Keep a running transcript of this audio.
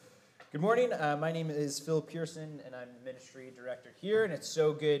Good morning. My name is Phil Pearson, and I'm the ministry director here, and it's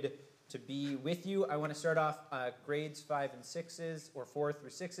so good to be with you. I want to start off grades 5 and 6s, or 4 through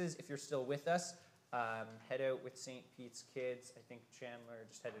 6s. If you're still with us, head out with St. Pete's kids. I think Chandler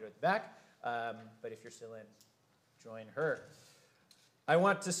just headed out the back, but if you're still in, join her. I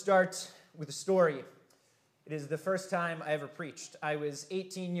want to start with a story. It is the first time I ever preached. I was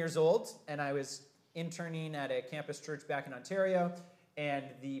 18 years old, and I was interning at a campus church back in Ontario, and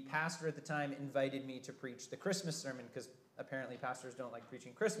the pastor at the time invited me to preach the Christmas sermon because apparently pastors don't like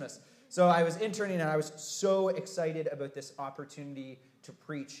preaching Christmas. So I was interning, and I was so excited about this opportunity to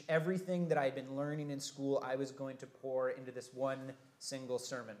preach. Everything that I had been learning in school, I was going to pour into this one single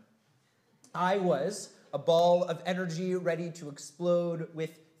sermon. I was a ball of energy ready to explode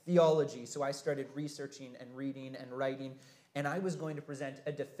with theology. So I started researching and reading and writing, and I was going to present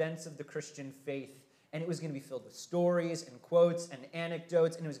a defense of the Christian faith. And it was going to be filled with stories and quotes and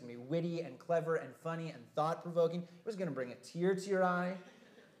anecdotes, and it was going to be witty and clever and funny and thought-provoking. It was going to bring a tear to your eye.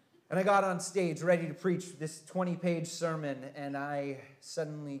 And I got on stage ready to preach this 20-page sermon, and I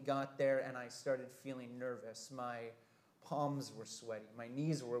suddenly got there and I started feeling nervous. My palms were sweaty, my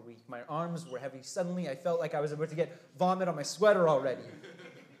knees were weak, my arms were heavy. Suddenly I felt like I was about to get vomit on my sweater already.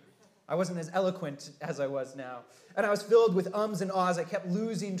 I wasn't as eloquent as I was now. And I was filled with ums and ahs. I kept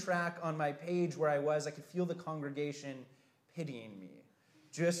losing track on my page where I was. I could feel the congregation pitying me,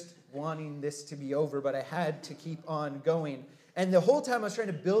 just wanting this to be over, but I had to keep on going. And the whole time I was trying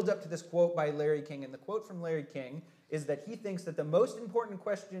to build up to this quote by Larry King. And the quote from Larry King is that he thinks that the most important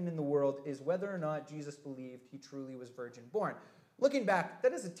question in the world is whether or not Jesus believed he truly was virgin born. Looking back,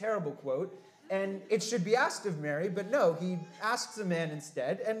 that is a terrible quote. And it should be asked of Mary, but no, he asks a man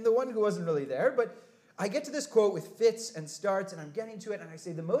instead, and the one who wasn't really there. But I get to this quote with fits and starts, and I'm getting to it, and I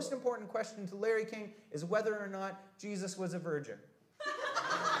say, the most important question to Larry King is whether or not Jesus was a virgin.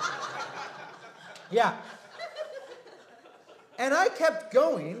 Yeah. And I kept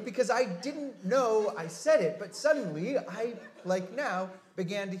going because I didn't know I said it, but suddenly I, like now,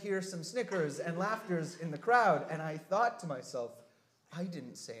 began to hear some snickers and laughters in the crowd, and I thought to myself, I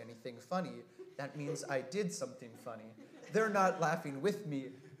didn't say anything funny. That means I did something funny. They're not laughing with me.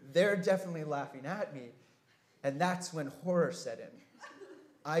 They're definitely laughing at me. And that's when horror set in.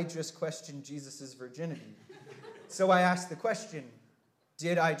 I just questioned Jesus' virginity. So I asked the question,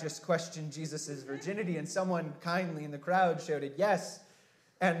 did I just question Jesus' virginity? And someone kindly in the crowd shouted, yes.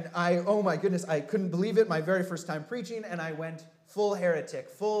 And oh my goodness, I couldn't believe it. My very first time preaching, and I went full heretic,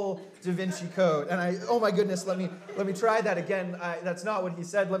 full Da Vinci Code. And oh my goodness, let me try that again. That's not what he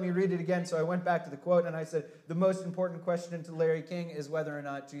said. Let me read it again. So I went back to the quote, and I said, the most important question to Larry King is whether or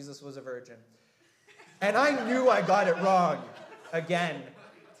not Jesus was a virgin. And I knew I got it wrong again.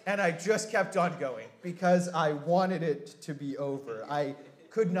 And I just kept on going because I wanted it to be over. I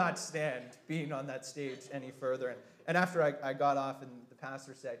could not stand being on that stage any further. And after I got off, and the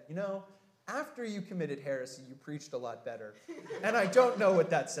pastor said, after you committed heresy, you preached a lot better. And I don't know what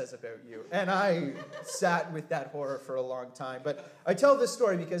that says about you. And I sat with that horror for a long time. But I tell this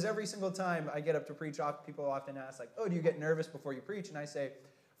story because every single time I get up to preach, people often ask, do you get nervous before you preach? And I say,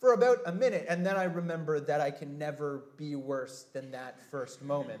 for about a minute. And then I remember that I can never be worse than that first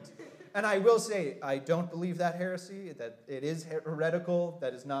moment. And I will say, I don't believe that heresy, that it is heretical.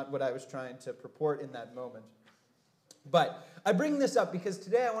 That is not what I was trying to purport in that moment. But I bring this up because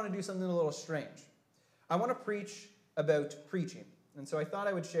today I want to do something a little strange. I want to preach about preaching. And so I thought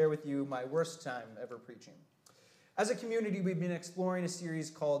I would share with you my worst time ever preaching. As a community, we've been exploring a series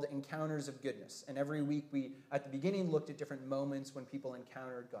called Encounters of Goodness. And every week we, at the beginning, looked at different moments when people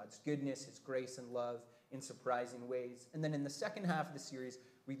encountered God's goodness, his grace and love in surprising ways. And then in the second half of the series,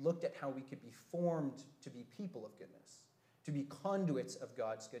 we looked at how we could be formed to be people of goodness, to be conduits of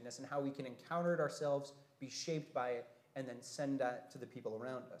God's goodness, and how we can encounter it ourselves, be shaped by it, and then send that to the people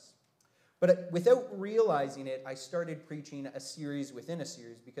around us. But without realizing it, I started preaching a series within a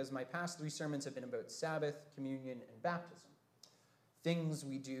series because my past 3 sermons have been about Sabbath, communion, and baptism. Things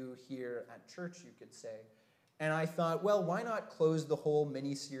we do here at church, you could say. And I thought, well, why not close the whole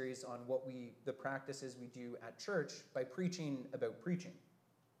mini-series on the practices we do at church by preaching about preaching?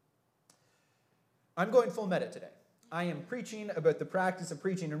 I'm going full meta today. I am preaching about the practice of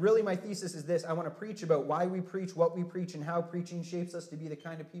preaching, and really my thesis is this. I want to preach about why we preach, what we preach, and how preaching shapes us to be the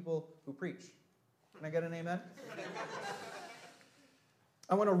kind of people who preach. Can I get an amen?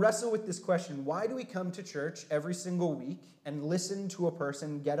 I want to wrestle with this question. Why do we come to church every single week and listen to a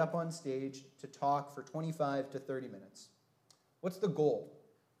person get up on stage to talk for 25 to 30 minutes? What's the goal?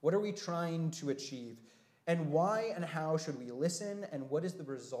 What are we trying to achieve? And why and how should we listen, and what is the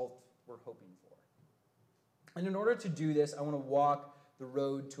result we're hoping for? And in order to do this, I want to walk the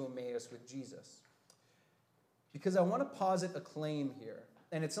road to Emmaus with Jesus. Because I want to posit a claim here,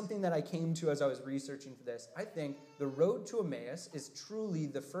 and it's something that I came to as I was researching for this. I think the road to Emmaus is truly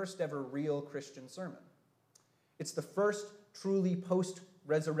the first ever real Christian sermon. It's the first truly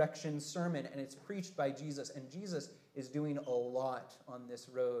post-resurrection sermon, and it's preached by Jesus, and Jesus is doing a lot on this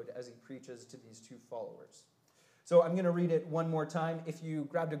road as he preaches to these two followers. So I'm going to read it one more time. If you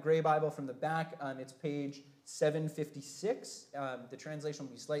grabbed a gray Bible from the back, it's page 756. The translation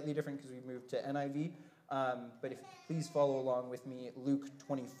will be slightly different because we moved to NIV. But please follow along with me, Luke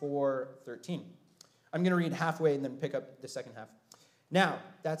 24:13. I'm going to read halfway and then pick up the second half. Now,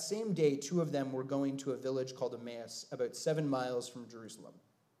 that same day, two of them were going to a village called Emmaus, about 7 miles from Jerusalem.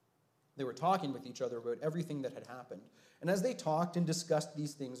 They were talking with each other about everything that had happened. And as they talked and discussed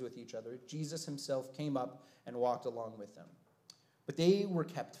these things with each other, Jesus himself came up and walked along with them. But they were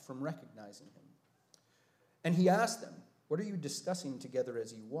kept from recognizing him. And he asked them, "What are you discussing together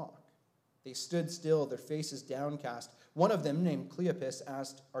as you walk?" They stood still, their faces downcast. One of them, named Cleopas,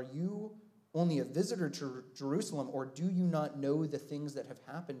 asked, "Are you only a visitor to Jerusalem, or do you not know the things that have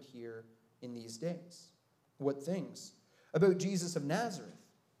happened here in these days?" "What things?" "About Jesus of Nazareth."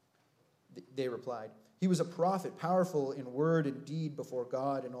 They replied, "He was a prophet, powerful in word and deed before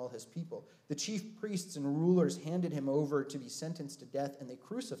God and all his people. The chief priests and rulers handed him over to be sentenced to death, and they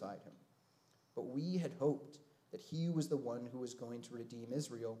crucified him. But we had hoped that he was the one who was going to redeem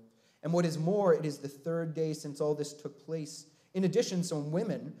Israel. And what is more, it is the third day since all this took place. In addition, some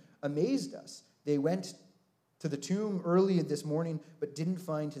women amazed us. They went to the tomb early this morning, but didn't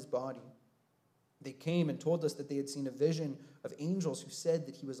find his body. They came and told us that they had seen a vision of angels who said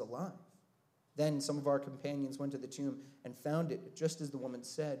that he was alive. Then some of our companions went to the tomb and found it just as the woman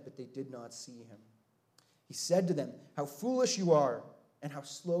said, but they did not see him." He said to them, "How foolish you are, and how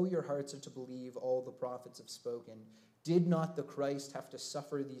slow your hearts are to believe all the prophets have spoken. Did not the Christ have to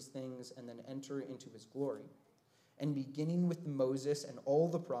suffer these things and then enter into his glory?" And beginning with Moses and all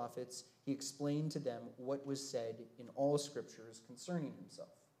the prophets, he explained to them what was said in all scriptures concerning himself.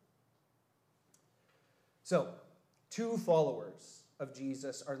 So, two followers of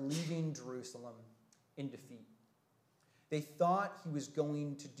Jesus are leaving Jerusalem in defeat. They thought he was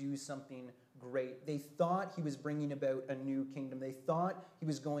going to do something great. They thought he was bringing about a new kingdom. They thought he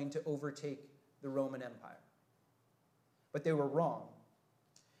was going to overtake the Roman Empire. But they were wrong.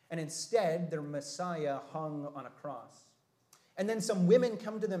 And instead, their Messiah hung on a cross. And then some women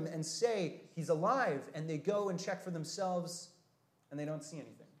come to them and say, "He's alive." And they go and check for themselves, and they don't see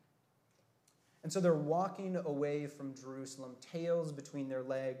anything. And so they're walking away from Jerusalem, tails between their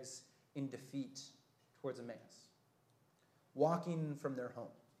legs, in defeat towards Emmaus, walking from their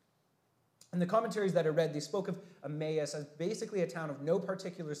home. And the commentaries that I read, they spoke of Emmaus as basically a town of no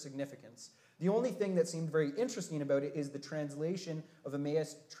particular significance. The only thing that seemed very interesting about it is the translation of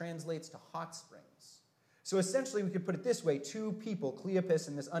Emmaus translates to hot springs. So essentially, we could put it this way: two people, Cleopas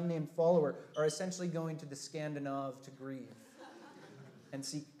and this unnamed follower, are essentially going to the Scandinave to grieve and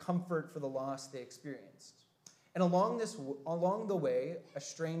seek comfort for the loss they experienced. And along the way, a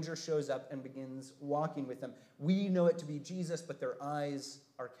stranger shows up and begins walking with them. We know it to be Jesus, but their eyes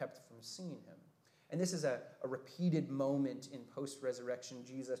are kept from seeing him. And this is a repeated moment in post-resurrection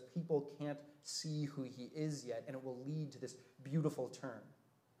Jesus. People can't see who he is yet, and it will lead to this beautiful turn.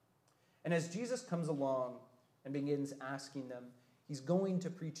 And as Jesus comes along and begins asking them, he's going to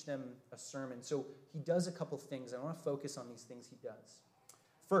preach them a sermon. So he does a couple things. I want to focus on these things he does.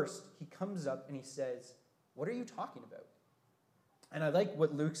 First, he comes up and he says, "What are you talking about?" And I like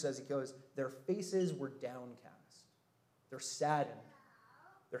what Luke says. He goes, "Their faces were downcast. They're saddened.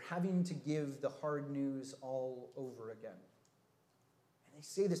 They're having to give the hard news all over again." And they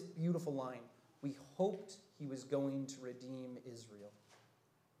say this beautiful line, "We hoped he was going to redeem Israel."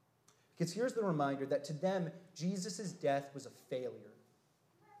 Because here's the reminder that to them, Jesus' death was a failure.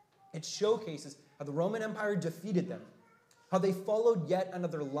 It showcases how the Roman Empire defeated them, how they followed yet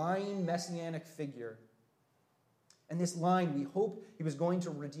another lying messianic figure. And this line, "We hope he was going to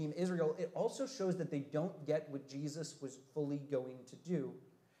redeem Israel," it also shows that they don't get what Jesus was fully going to do.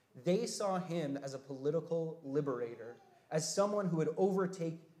 They saw him as a political liberator, as someone who would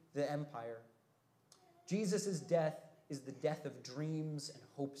overtake the empire. Jesus' death is the death of dreams and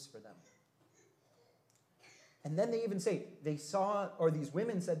hopes for them. And then they even say they saw, or these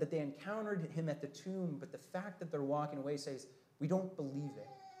women said that they encountered him at the tomb, but the fact that they're walking away says, "We don't believe it.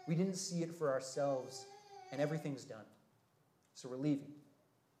 We didn't see it for ourselves, and everything's done. So we're leaving."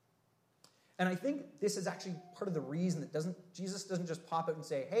 And I think this is actually part of the reason that Jesus doesn't just pop out and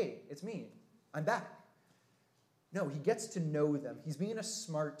say, "Hey, it's me. I'm back." No, he gets to know them. He's being a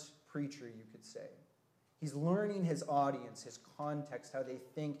smart preacher, you could say. He's learning his audience, his context, how they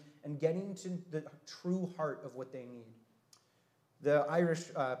think, and getting to the true heart of what they need. The Irish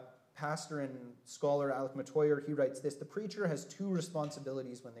pastor and scholar Alec Matoyer, he writes this: the preacher has two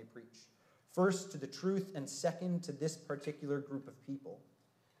responsibilities when they preach. First, to the truth, and second, to this particular group of people.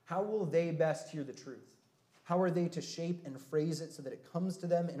 How will they best hear the truth? How are they to shape and phrase it so that it comes to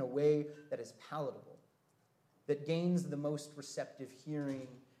them in a way that is palatable, that gains the most receptive hearing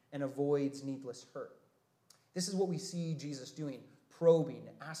and avoids needless hurt? This is what we see Jesus doing, probing,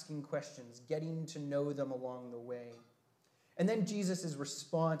 asking questions, getting to know them along the way. And then Jesus'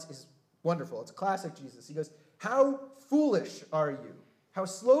 response is wonderful. It's classic Jesus. He goes, "How foolish are you? How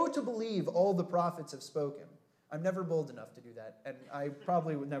slow to believe all the prophets have spoken." I'm never bold enough to do that, and I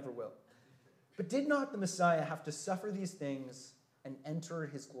probably never will. But did not the Messiah have to suffer these things and enter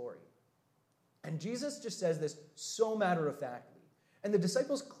his glory? And Jesus just says this so matter-of-factly. And the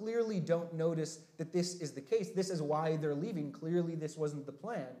disciples clearly don't notice that this is the case. This is why they're leaving. Clearly, this wasn't the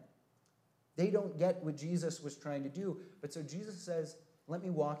plan. They don't get what Jesus was trying to do. But so Jesus says, let me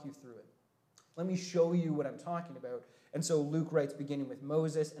walk you through it. Let me show you what I'm talking about. And so Luke writes, beginning with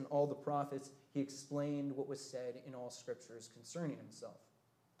Moses and all the prophets, he explained what was said in all scriptures concerning himself.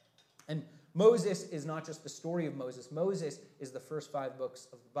 And Moses is not just the story of Moses. Moses is the first 5 books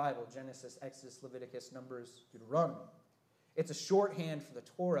of the Bible: Genesis, Exodus, Leviticus, Numbers, Deuteronomy. It's a shorthand for the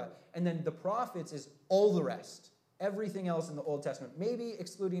Torah. And then the prophets is all the rest. Everything else in the Old Testament, maybe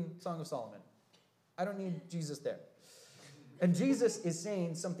excluding Song of Solomon. I don't need Jesus there. And Jesus is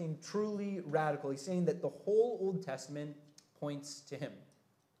saying something truly radical. He's saying that the whole Old Testament points to him.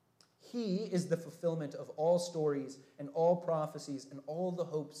 He is the fulfillment of all stories and all prophecies and all the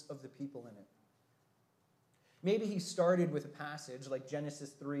hopes of the people in it. Maybe he started with a passage like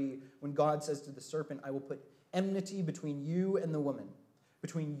Genesis 3, when God says to the serpent, "I will put enmity between you and the woman,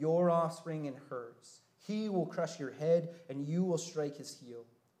 between your offspring and hers. He will crush your head, and you will strike his heel."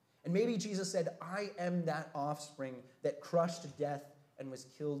 And maybe Jesus said, "I am that offspring that crushed death and was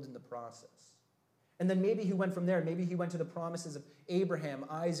killed in the process." And then maybe he went from there. Maybe he went to the promises of Abraham,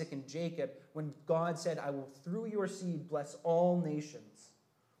 Isaac, and Jacob, when God said, "I will through your seed bless all nations."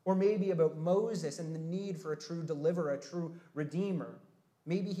 Or maybe about Moses and the need for a true deliverer, a true redeemer.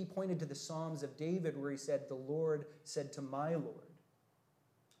 Maybe he pointed to the Psalms of David where he said, "The Lord said to my Lord."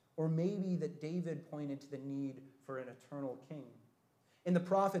 Or maybe that David pointed to the need for an eternal king. In the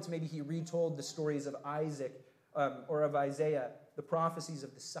prophets, maybe he retold the stories of Isaac or of Isaiah, the prophecies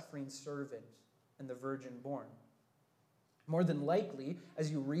of the suffering servant and the virgin born. More than likely, as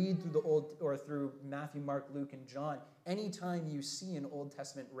you read through the Old or through Matthew, Mark, Luke, and John, anytime you see an Old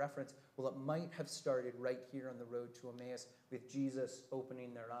Testament reference, well, it might have started right here on the road to Emmaus with Jesus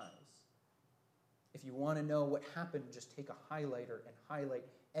opening their eyes. If you want to know what happened, just take a highlighter and highlight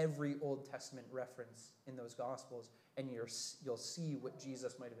every Old Testament reference in those Gospels, and you'll see what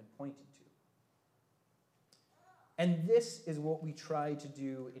Jesus might have been pointing to. And this is what we try to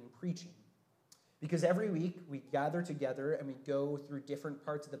do in preaching. Because every week we gather together and we go through different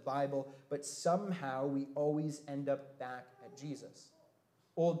parts of the Bible, but somehow we always end up back at Jesus.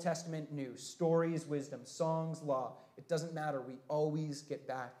 Old Testament, New, stories, wisdom, songs, law. It doesn't matter. We always get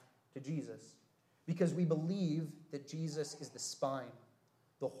back to Jesus. Because we believe that Jesus is the spine,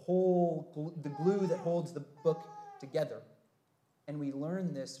 the glue that holds the book together. And we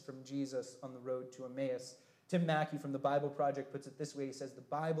learn this from Jesus on the road to Emmaus. Tim Mackey from the Bible Project puts it this way. He says, the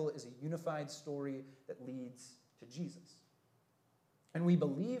Bible is a unified story that leads to Jesus. And we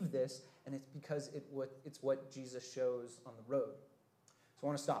believe this, and it's because it's what Jesus shows on the road. So I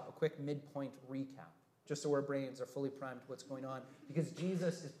want to stop. A quick midpoint recap, just so our brains are fully primed to what's going on. Because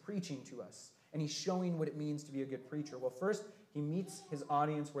Jesus is preaching to us, and he's showing what it means to be a good preacher. Well, first, he meets his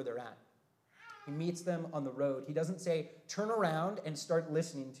audience where they're at. He meets them on the road. He doesn't say, turn around and start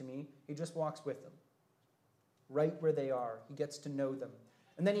listening to me. He just walks with them, right where they are. He gets to know them.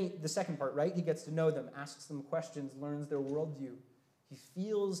 And then the second part, right? He gets to know them, asks them questions, learns their worldview. He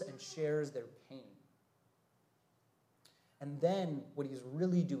feels and shares their pain. And then what he's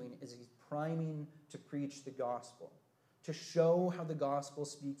really doing is he's priming to preach the gospel, to show how the gospel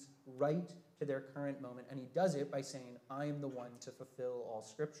speaks right to their current moment. And he does it by saying, I am the one to fulfill all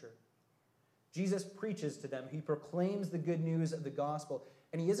scripture. Jesus preaches to them. He proclaims the good news of the gospel.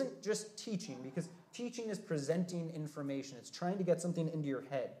 And he isn't just teaching, because teaching is presenting information. It's trying to get something into your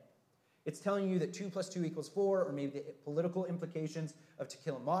head. It's telling you that 2 + 2 = 4, or maybe the political implications of To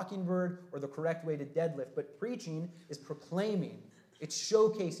Kill a Mockingbird, or the correct way to deadlift. But preaching is proclaiming. It's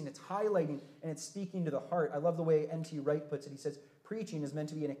showcasing, it's highlighting, and it's speaking to the heart. I love the way N.T. Wright puts it. He says, preaching is meant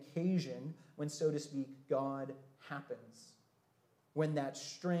to be an occasion when, so to speak, God happens. When that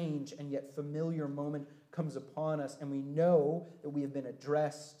strange and yet familiar moment comes upon us, and we know that we have been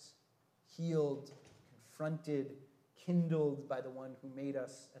addressed, healed, confronted, kindled by the one who made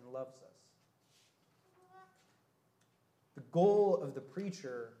us and loves us. The goal of the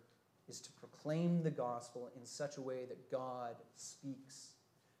preacher is to proclaim the gospel in such a way that God speaks,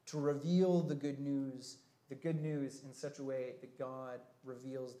 to reveal the good news in such a way that God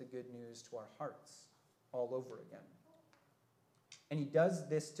reveals the good news to our hearts all over again. And he does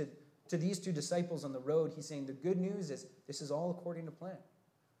this to these two disciples on the road. He's saying the good news is this is all according to plan.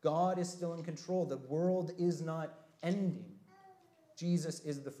 God is still in control. The world is not ending. Jesus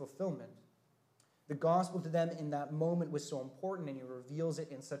is the fulfillment. The gospel to them in that moment was so important, and he reveals it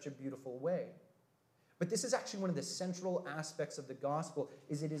in such a beautiful way. But this is actually one of the central aspects of the gospel,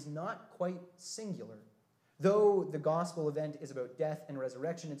 is it is not quite singular. Though the gospel event is about death and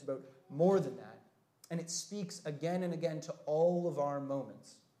resurrection, it's about more than that. And it speaks again and again to all of our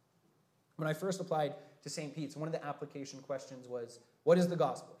moments. When I first applied to St. Pete's, one of the application questions was, what is the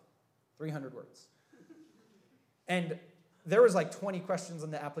gospel? 300 words. And there was like 20 questions on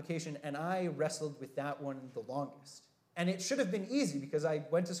the application, and I wrestled with that one the longest. And it should have been easy because I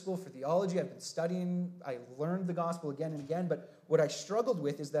went to school for theology, I've been studying, I learned the gospel again and again, but what I struggled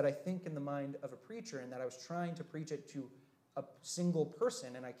with is that I think in the mind of a preacher, and that I was trying to preach it to a single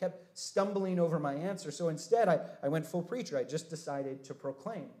person, and I kept stumbling over my answer. So instead, I went full preacher. I just decided to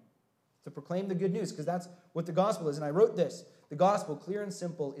proclaim the good news, because that's what the gospel is. And I wrote this: the gospel, clear and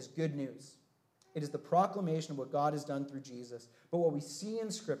simple, is good news. It is the proclamation of what God has done through Jesus. But what we see in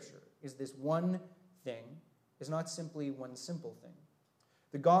Scripture is this one thing is not simply one simple thing.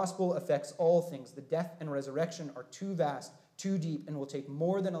 The gospel affects all things. The death and resurrection are too vast, too deep, and will take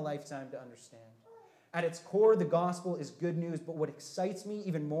more than a lifetime to understand. At its core, the gospel is good news, but what excites me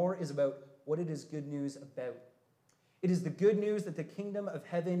even more is about what it is good news about. It is the good news that the kingdom of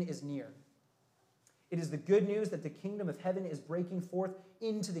heaven is near. It is the good news that the kingdom of heaven is breaking forth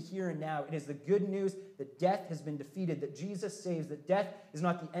into the here and now. It is the good news that death has been defeated, that Jesus saves, that death is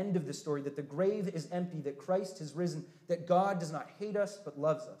not the end of the story, that the grave is empty, that Christ has risen, that God does not hate us but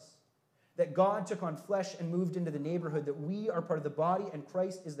loves us, that God took on flesh and moved into the neighborhood, that we are part of the body and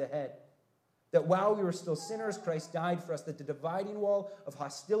Christ is the head, that while we were still sinners, Christ died for us, that the dividing wall of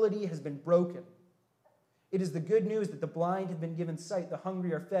hostility has been broken. It is the good news that the blind have been given sight, the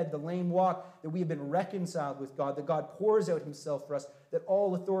hungry are fed, the lame walk, that we have been reconciled with God, that God pours out himself for us, that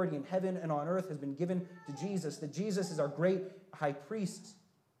all authority in heaven and on earth has been given to Jesus, that Jesus is our great high priest,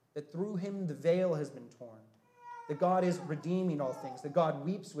 that through him the veil has been torn, that God is redeeming all things, that God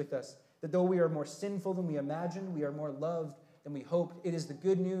weeps with us, that though we are more sinful than we imagined, we are more loved than we hoped. It is the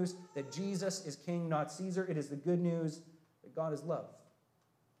good news that Jesus is king, not Caesar. It is the good news that God is love.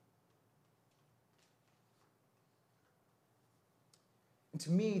 And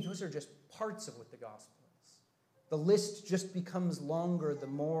to me, those are just parts of what the gospel is. The list just becomes longer the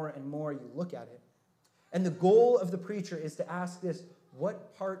more and more you look at it. And the goal of the preacher is to ask this: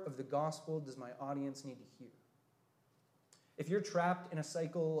 what part of the gospel does my audience need to hear? If you're trapped in a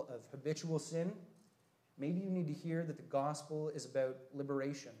cycle of habitual sin, maybe you need to hear that the gospel is about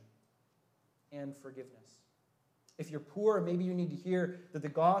liberation and forgiveness. If you're poor, maybe you need to hear that the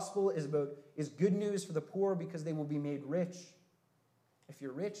gospel is good news for the poor because they will be made rich. If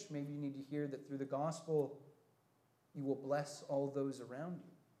you're rich, maybe you need to hear that through the gospel, you will bless all those around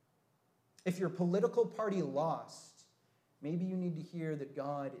you. If your political party lost, maybe you need to hear that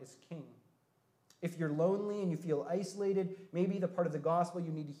God is king. If you're lonely and you feel isolated, maybe the part of the gospel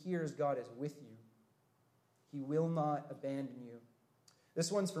you need to hear is God is with you. He will not abandon you. This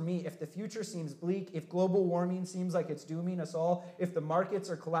one's for me. If the future seems bleak, if global warming seems like it's dooming us all, if the markets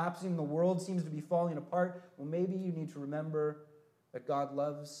are collapsing, the world seems to be falling apart, well, maybe you need to remember that God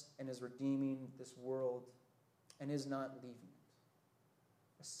loves and is redeeming this world and is not leaving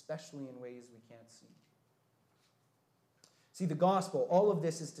it, especially in ways we can't see. See, the gospel, all of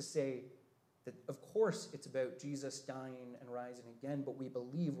this is to say that, of course, it's about Jesus dying and rising again, but we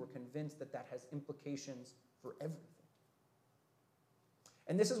believe, we're convinced that that has implications for everything.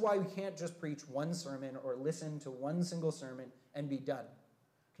 And this is why we can't just preach one sermon or listen to one single sermon and be done.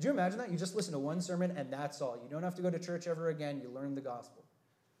 Could you imagine that? You just listen to one sermon and that's all. You don't have to go to church ever again. You learn the gospel.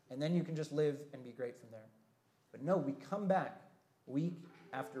 And then you can just live and be great from there. But no, we come back week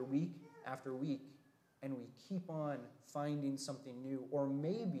after week after week, and we keep on finding something new, or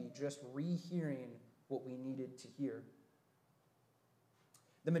maybe just rehearing what we needed to hear.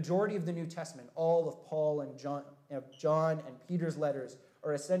 The majority of the New Testament, all of Paul and John and Peter's letters,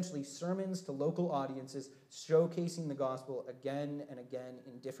 are essentially sermons to local audiences showcasing the gospel again and again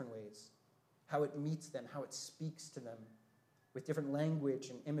in different ways. How it meets them, how it speaks to them with different language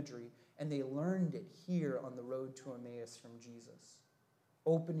and imagery. And they learned it here on the road to Emmaus from Jesus,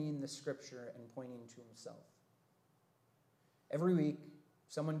 opening the scripture and pointing to himself. Every week,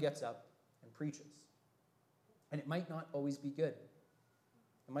 someone gets up and preaches. And it might not always be good.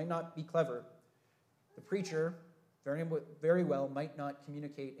 It might not be clever. The preacher, very well, might not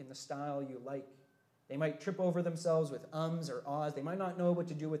communicate in the style you like. They might trip over themselves with ums or ahs. They might not know what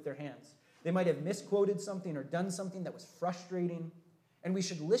to do with their hands. They might have misquoted something or done something that was frustrating. And we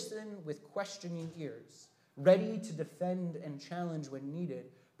should listen with questioning ears, ready to defend and challenge when needed.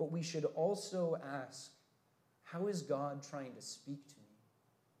 But we should also ask, how is God trying to speak to me?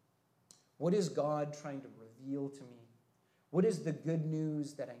 What is God trying to reveal to me? What is the good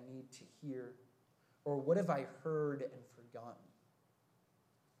news that I need to hear? Or what have I heard and forgotten?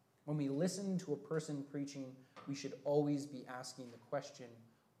 When we listen to a person preaching, we should always be asking the question,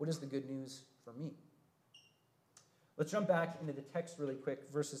 what is the good news for me? Let's jump back into the text really quick,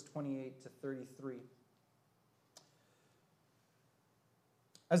 verses 28 to 33.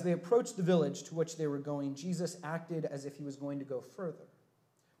 As they approached the village to which they were going, Jesus acted as if he was going to go further.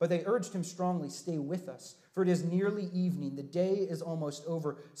 But they urged him strongly, "Stay with us, for it is nearly evening. The day is almost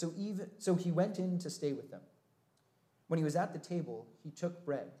over." So he went in to stay with them. When he was at the table, he took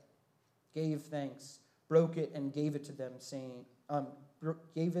bread, gave thanks, broke it and gave it to them, saying, broke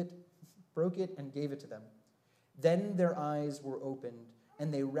it and gave it to them. Then their eyes were opened,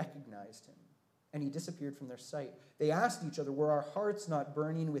 and they recognized him, and he disappeared from their sight. They asked each other, "Were our hearts not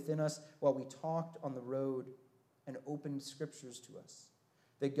burning within us while we talked on the road and opened scriptures to us?"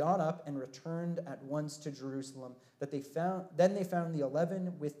 They got up and returned at once to Jerusalem. Then they found the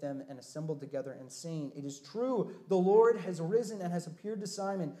 11 with them and assembled together and saying, "It is true, the Lord has risen and has appeared to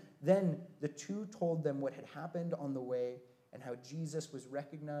Simon." Then the two told them what had happened on the way and how Jesus was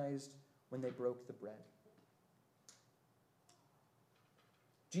recognized when they broke the bread.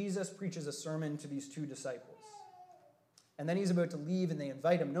 Jesus preaches a sermon to these two disciples. And then he's about to leave and they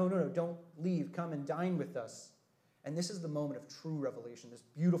invite him, no, don't leave. Come and dine with us. And this is the moment of true revelation, this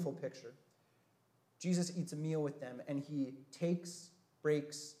beautiful picture. Jesus eats a meal with them, and he takes,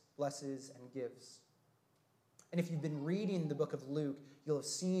 breaks, blesses, and gives. And if you've been reading the book of Luke, you'll have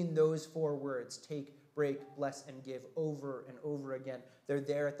seen those four words, take, break, bless, and give, over and over again. They're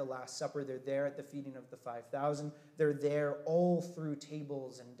there at the Last Supper. They're there at the feeding of the 5,000. They're there all through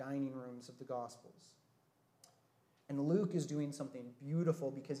tables and dining rooms of the Gospels. And Luke is doing something beautiful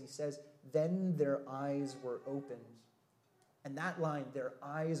because he says, then their eyes were opened. And that line, their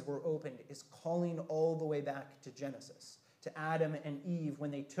eyes were opened, is calling all the way back to Genesis, to Adam and Eve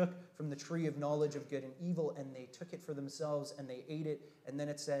when they took from the tree of knowledge of good and evil and they took it for themselves and they ate it. And then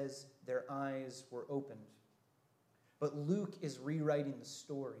it says their eyes were opened. But Luke is rewriting the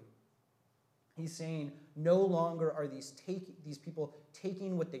story. He's saying no longer are these people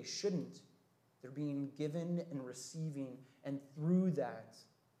taking what they shouldn't. They're being given and receiving, and through that,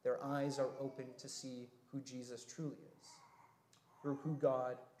 their eyes are open to see who Jesus truly is, or who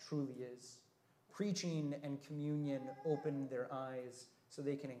God truly is. Preaching and communion open their eyes so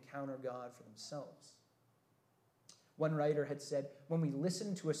they can encounter God for themselves. One writer had said, when we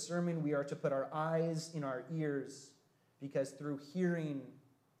listen to a sermon, we are to put our eyes in our ears, because through hearing,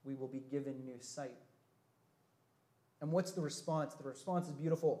 we will be given new sight. And what's the response? The response is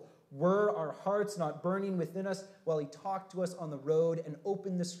beautiful. Were our hearts not burning within us while he talked to us on the road and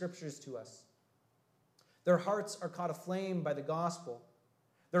opened the scriptures to us? Their hearts are caught aflame by the gospel.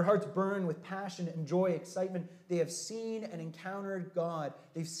 Their hearts burn with passion and joy, excitement. They have seen and encountered God.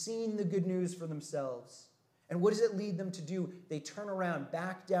 They've seen the good news for themselves. And what does it lead them to do? They turn around,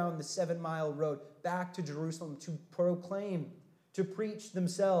 back down the 7-mile road, back to Jerusalem to proclaim, to preach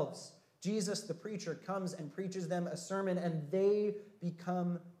themselves. Jesus, the preacher, comes and preaches them a sermon, and they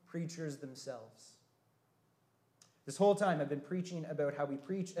become preachers themselves. This whole time I've been preaching about how we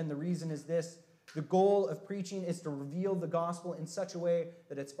preach, and the reason is this. The goal of preaching is to reveal the gospel in such a way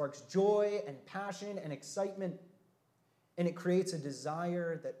that it sparks joy and passion and excitement, and it creates a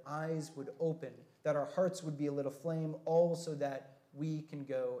desire that eyes would open, that our hearts would be a little flame, all so that we can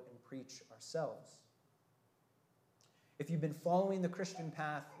go and preach ourselves. If you've been following the Christian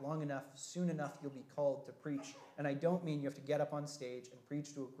path long enough, soon enough you'll be called to preach. And I don't mean you have to get up on stage and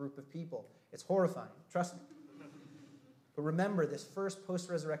preach to a group of people. It's horrifying, trust me. But remember, this first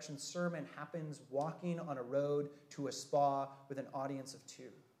post-resurrection sermon happens walking on a road to a spa with an audience of 2.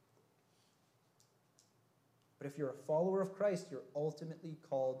 But if you're a follower of Christ, you're ultimately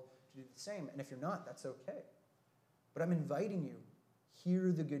called to do the same. And if you're not, that's okay. But I'm inviting you,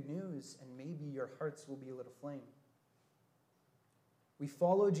 hear the good news, and maybe your hearts will be a little flame. We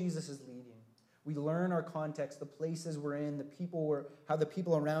follow Jesus' leading. We learn our context, the places we're in, how the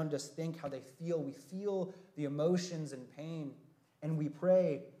people around us think, how they feel. We feel the emotions and pain, and we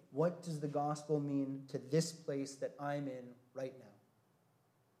pray, what does the gospel mean to this place that I'm in right now?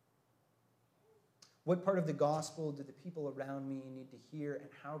 What part of the gospel do the people around me need to hear, and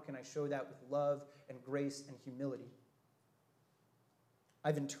how can I show that with love and grace and humility?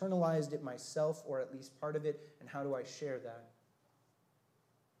 I've internalized it myself, or at least part of it, and how do I share that?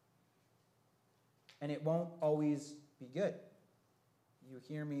 And it won't always be good. You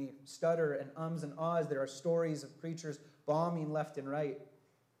hear me stutter and ums and ahs. There are stories of preachers bombing left and right.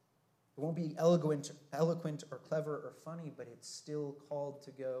 It won't be eloquent or clever or funny, but it's still called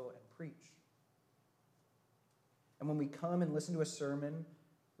to go and preach. And when we come and listen to a sermon,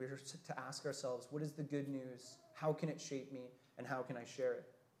 we're to ask ourselves, what is the good news? How can it shape me? And how can I share it?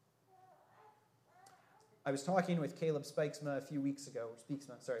 I was talking with Caleb Spikesma a few weeks ago,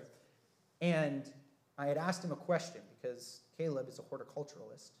 and I had asked him a question because Caleb is a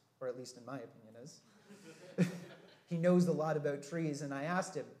horticulturalist, or at least in my opinion is. He knows a lot about trees, and I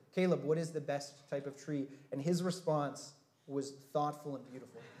asked him, Caleb, what is the best type of tree? And his response was thoughtful and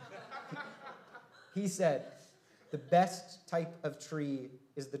beautiful. He said, the best type of tree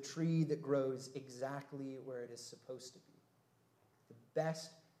is the tree that grows exactly where it is supposed to be. The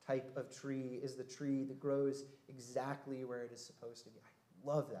best type of tree is the tree that grows exactly where it is supposed to be. I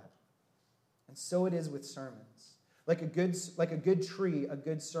love that. And so it is with sermons. Like a good tree, a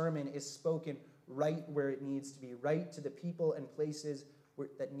good sermon is spoken right where it needs to be, right to the people and places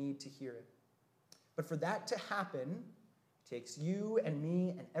that need to hear it. But for that to happen, it takes you and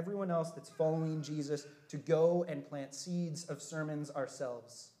me and everyone else that's following Jesus to go and plant seeds of sermons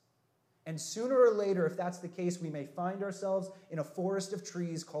ourselves. And sooner or later, if that's the case, we may find ourselves in a forest of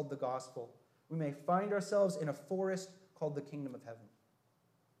trees called the gospel. We may find ourselves in a forest called the kingdom of heaven.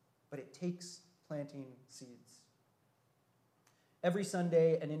 But it takes planting seeds. Every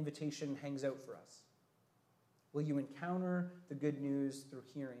Sunday, an invitation hangs out for us. Will you encounter the good news through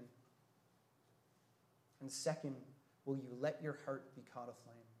hearing? And second, will you let your heart be caught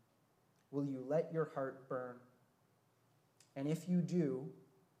aflame? Will you let your heart burn? And if you do,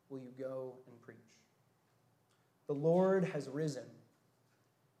 will you go and preach? The Lord has risen.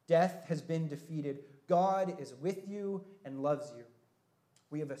 Death has been defeated. God is with you and loves you.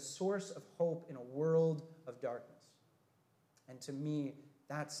 We have a source of hope in a world of darkness. And to me,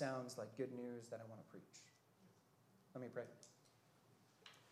 that sounds like good news that I want to preach. Let me pray.